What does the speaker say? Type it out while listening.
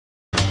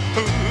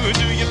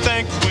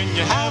thanks when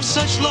you have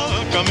such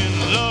luck. I'm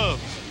in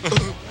love.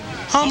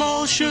 I'm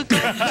all shook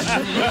up.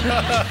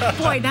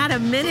 Boy, not a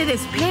minute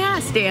has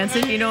passed,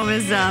 Anson. You know him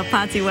as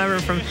Patsy Weber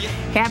from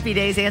Happy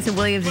Days. Anson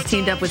Williams has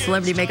teamed up with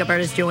celebrity makeup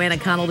artist Joanna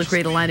Connell to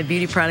create a line of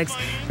beauty products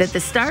that the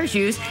stars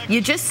use.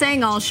 You just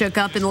sang All Shook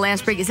Up in the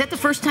last break. Is that the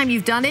first time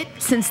you've done it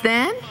since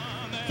then?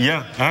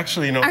 Yeah,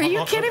 actually, you know, Are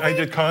you kidding me? I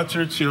did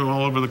concerts, you know,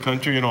 all over the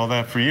country and all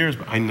that for years,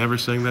 but I never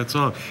sang that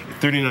song.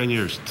 39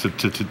 years till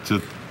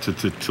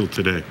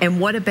today.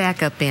 And what a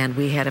backup band.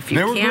 We had a few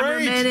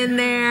cameramen great. in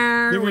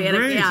there. They were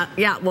great.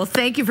 Yeah. Well,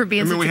 thank you for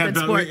being such a good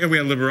sport. We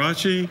had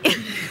Liberace.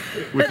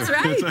 That's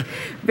right.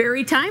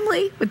 Very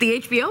timely with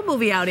the HBO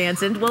movie out,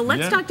 Anson. Well,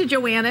 let's talk to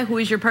Joanna, who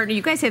is your partner.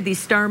 You guys have these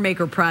Star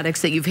Maker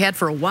products that you've had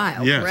for a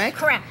while, correct?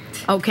 Correct.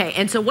 Okay,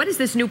 and so what is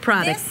this new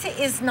product? This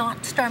is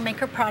not Star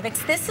Maker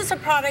products. This is a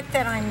product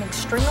that I'm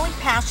extremely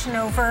passionate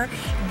over.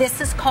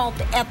 This is called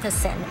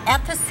Ethicin.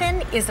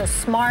 Ethicin is a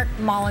smart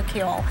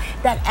molecule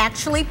that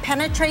actually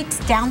penetrates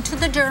down to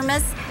the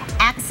dermis,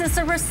 acts as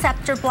a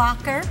receptor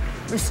blocker,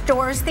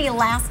 restores the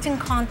elastin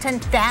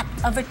content, that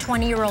of a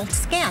 20-year-old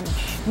skin.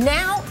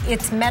 Now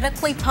it's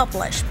medically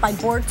published by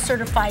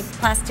board-certified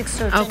plastic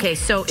surgeon. Okay,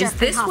 so Jeffrey is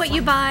this what Hoffman.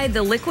 you buy,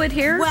 the liquid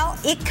here? Well,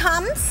 it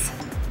comes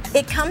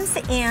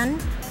in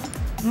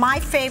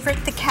my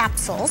favorite, the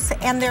capsules,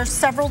 and there's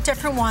several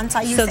different ones.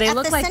 I use so they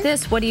look Ethicin. like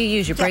this. What do you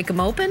use? You break them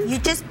open? You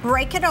just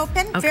break it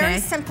open very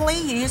simply.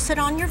 You use it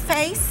on your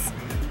face.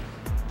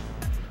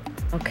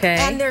 Okay.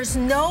 And there's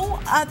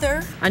no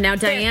other. Now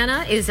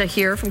Diana is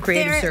here from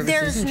Creative Services.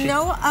 There's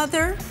no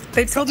other.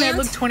 They told me I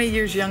looked 20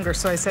 years younger,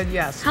 so I said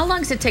yes. How long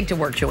does it take to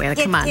work, Joanna?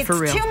 Come on, for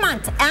real. It's 2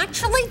 months.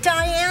 Actually,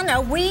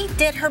 Diana, we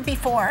did her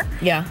before.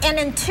 Yeah. And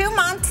in 2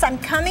 months, I'm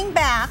coming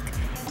back,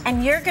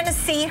 and you're going to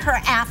see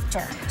her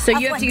after. So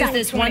you have to use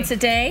this once a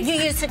day? You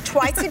use it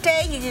twice a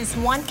day. You use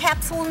one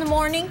capsule in the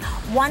morning,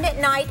 one at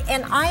night,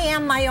 and I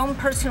am my own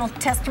personal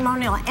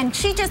testimonial. And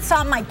she just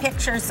saw my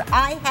pictures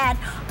I had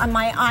on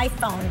my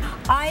iPhone.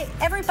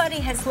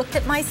 Everybody has looked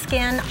at my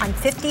skin. I'm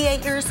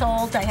 58 years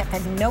old. I have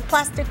had no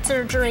plastic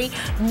surgery,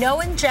 no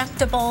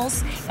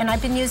injectables, and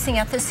I've been using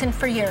Ethicin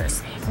for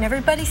years. And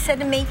everybody said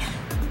to me,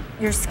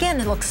 your skin,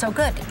 it looks so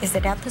good. Is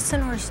it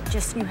Ethicin or is it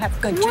just you have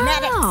good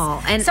genetics?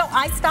 And so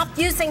I stopped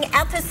using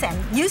Ethicin.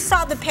 You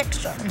saw the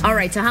picture. All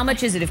right, so how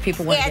much is it if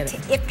people want to get it?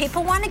 If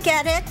people want to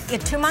get it, a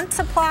 2-month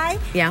supply.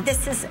 Yeah.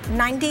 This is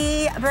around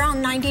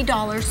 $90,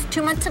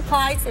 2-month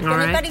supplies. If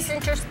anybody's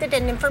interested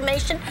in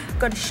information,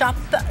 go to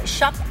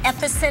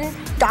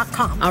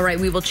shopethicin.com. All right,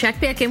 we will check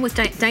back in with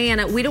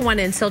Diana. We don't want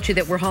to insult you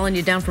that we're hauling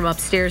you down from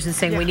upstairs and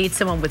saying we need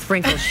someone with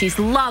wrinkles. She's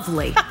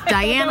lovely.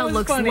 Diana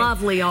looks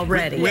lovely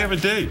already. We have a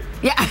date.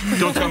 Yeah.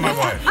 Don't tell my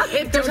wife.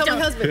 Don't tell my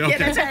husband. Okay.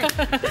 Yeah, that's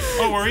right.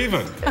 Oh, we're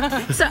even.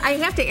 So I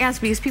have to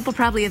ask, because people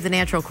probably have the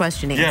natural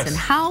question, Anson.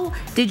 How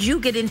did you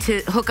get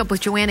into, hook up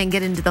with Joanna and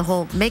get into the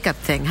whole makeup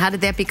thing? How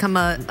did that become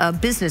a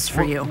business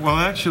for you? Well,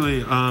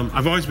 actually,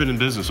 I've always been in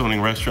business,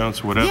 owning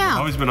restaurants, whatever. Yeah. I've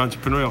always been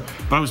entrepreneurial.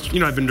 But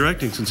I've been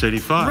directing since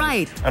 '85.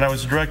 Right. And I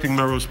was directing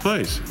Melrose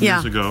Place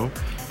years ago.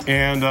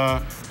 And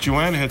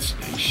Joanna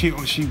she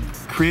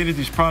created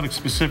these products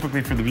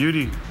specifically for the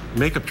beauty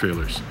makeup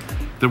trailers.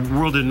 The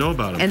world didn't know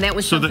about them. And that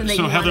was something that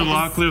you Heather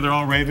wanted Locklear, they're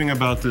all raving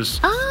about this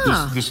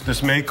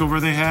makeover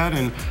they had,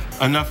 and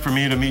enough for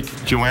me to meet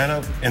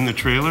Joanna in the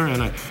trailer.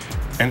 And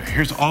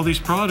here's all these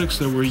products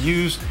that were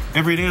used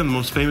every day on the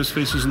most famous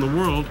faces in the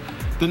world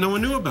that no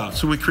one knew about.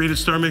 So we created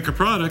Star Maker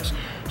products,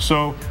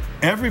 so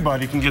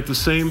everybody can get the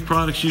same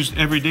products used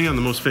every day on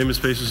the most famous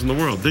faces in the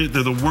world. They're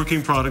the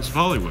working products of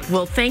Hollywood.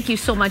 Well, thank you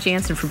so much,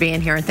 Anson, for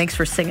being here, and thanks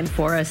for singing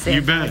for us. You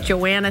and, bet.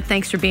 Joanna,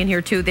 thanks for being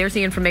here, too. There's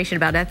the information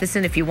about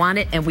Ethicin if you want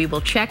it, and we will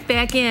check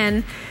back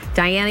in.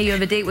 Diana, you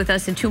have a date with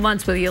us in 2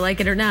 months, whether you like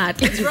it or not.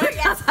 That's right.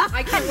 Yes.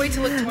 I can't wait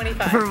to look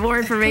 25. For more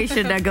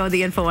information, go to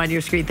the info on your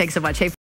screen. Thanks so much. Hey.